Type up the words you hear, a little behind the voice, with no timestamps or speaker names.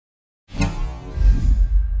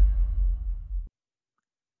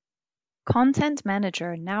Content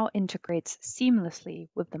Manager now integrates seamlessly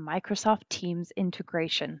with the Microsoft Teams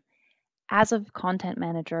integration as of Content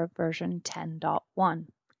Manager version 10.1.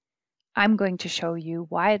 I'm going to show you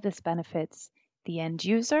why this benefits the end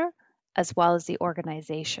user as well as the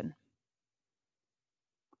organization.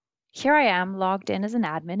 Here I am logged in as an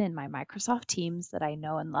admin in my Microsoft Teams that I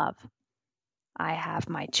know and love. I have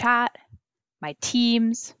my chat, my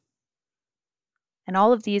Teams, and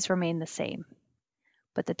all of these remain the same.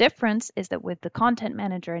 But the difference is that with the Content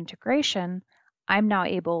Manager integration, I'm now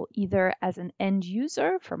able either as an end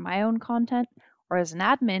user for my own content or as an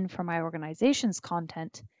admin for my organization's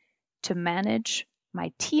content to manage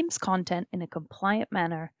my team's content in a compliant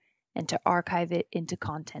manner and to archive it into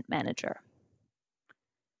Content Manager.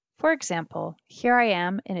 For example, here I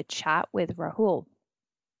am in a chat with Rahul.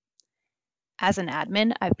 As an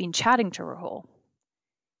admin, I've been chatting to Rahul.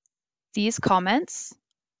 These comments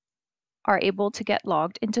are able to get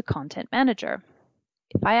logged into Content Manager.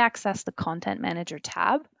 If I access the Content Manager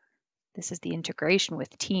tab, this is the integration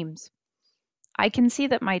with Teams, I can see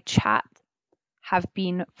that my chat have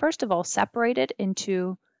been, first of all, separated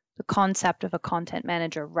into the concept of a Content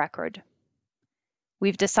Manager record.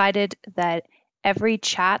 We've decided that every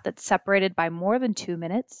chat that's separated by more than 2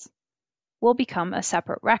 minutes will become a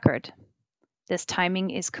separate record. This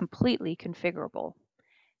timing is completely configurable.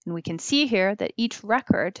 And we can see here that each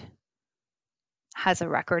record has a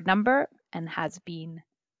record number and has been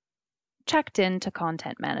checked into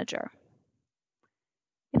Content Manager.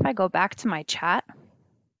 If I go back to my chat,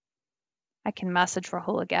 I can message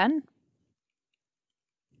Rahul again.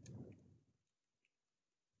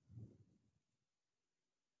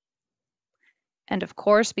 And of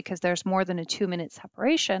course, because there's more than a 2-minute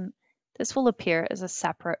separation, this will appear as a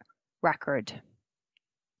separate record.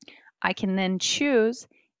 I can then choose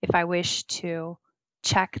if I wish to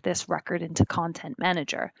check this record into Content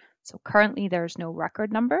Manager. So currently there's no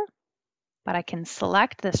record number, but I can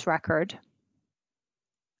select this record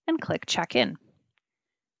and click Check In.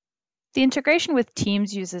 The integration with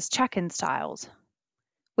Teams uses check-in styles,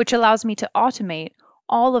 which allows me to automate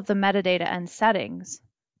all of the metadata and settings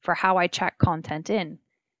for how I check content in,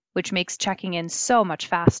 which makes checking in so much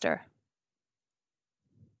faster.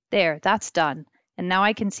 There, that's done. And now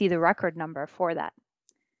I can see the record number for that.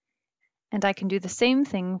 And I can do the same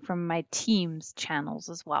thing from my Teams channels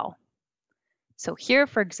as well. So here,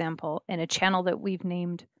 for example, in a channel that we've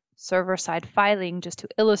named server-side filing, just to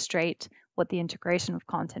illustrate what the integration with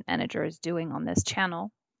Content Manager is doing on this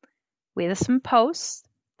channel, we have some posts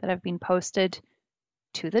that have been posted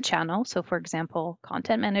to the channel. So for example,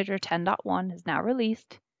 Content Manager 10.1 is now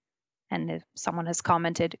released, and if someone has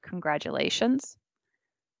commented, congratulations.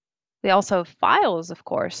 We also have files, of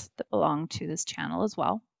course, that belong to this channel as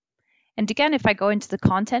well. And again, if I go into the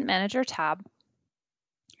Content Manager tab,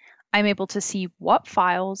 I'm able to see what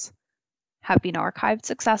files have been archived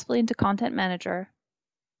successfully into Content Manager,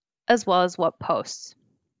 as well as what posts.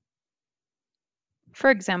 For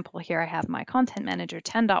example, here I have my Content Manager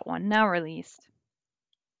 10.1 now released.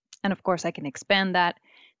 And of course, I can expand that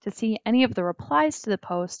to see any of the replies to the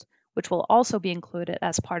post, which will also be included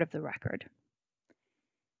as part of the record.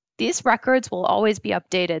 These records will always be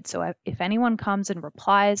updated, so if anyone comes and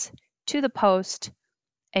replies to the post,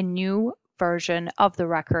 a new version of the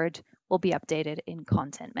record will be updated in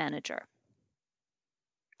Content Manager.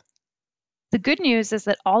 The good news is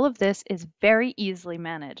that all of this is very easily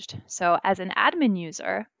managed. So as an admin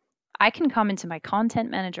user, I can come into my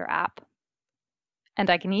Content Manager app, and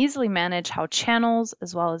I can easily manage how channels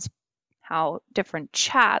as well as how different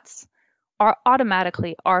chats are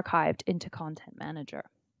automatically archived into Content Manager.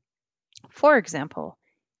 For example,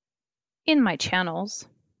 in my channels,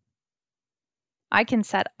 I can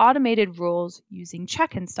set automated rules using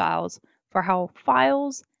check-in styles for how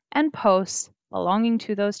files and posts belonging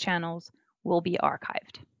to those channels will be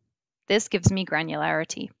archived. This gives me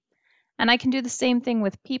granularity. And I can do the same thing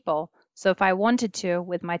with people. So if I wanted to,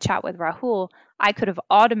 with my chat with Rahul, I could have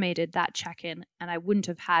automated that check-in and I wouldn't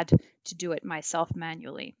have had to do it myself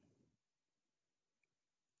manually.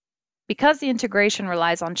 Because the integration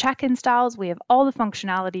relies on check-in styles, we have all the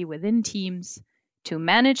functionality within Teams to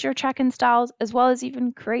manage your check-in styles, as well as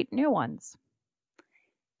even create new ones.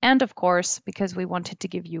 And of course, because we wanted to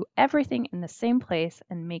give you everything in the same place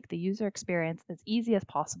and make the user experience as easy as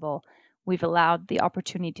possible, we've allowed the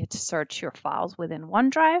opportunity to search your files within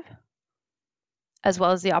OneDrive, as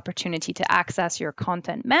well as the opportunity to access your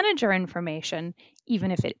Content Manager information,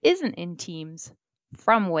 even if it isn't in Teams,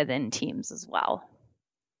 from within Teams as well.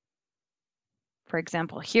 For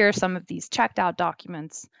example, here, some of these checked out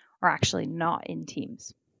documents are actually not in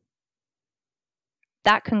Teams.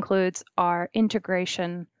 That concludes our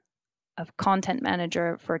integration of Content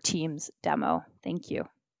Manager for Teams demo. Thank you.